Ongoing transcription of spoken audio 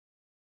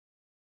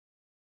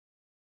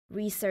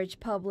Research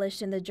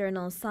published in the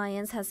journal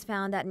Science has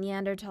found that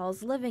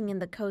Neanderthals living in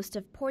the coast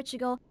of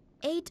Portugal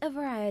ate a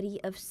variety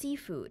of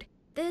seafood.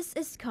 This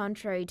is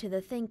contrary to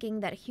the thinking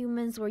that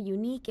humans were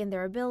unique in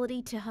their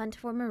ability to hunt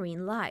for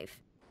marine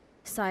life.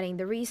 Citing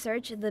the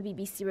research, the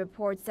BBC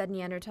reports that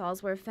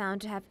Neanderthals were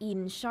found to have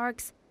eaten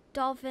sharks,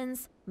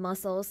 dolphins,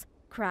 mussels,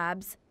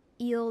 crabs,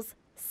 eels,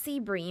 sea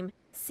bream,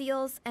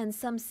 seals, and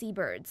some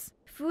seabirds.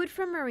 Food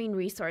from marine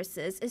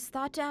resources is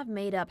thought to have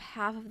made up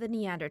half of the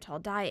Neanderthal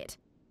diet.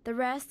 The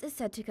rest is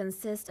said to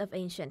consist of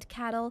ancient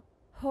cattle,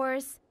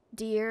 horse,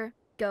 deer,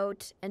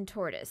 goat, and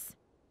tortoise.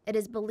 It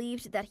is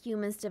believed that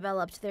humans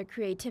developed their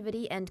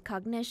creativity and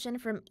cognition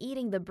from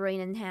eating the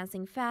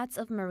brain-enhancing fats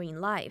of marine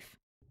life.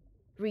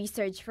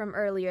 Research from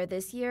earlier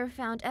this year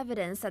found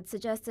evidence that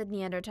suggested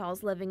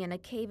Neanderthals living in a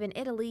cave in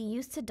Italy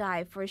used to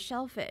dive for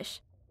shellfish.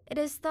 It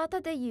is thought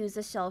that they used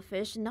the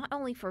shellfish not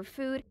only for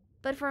food,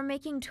 but for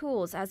making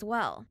tools as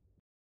well.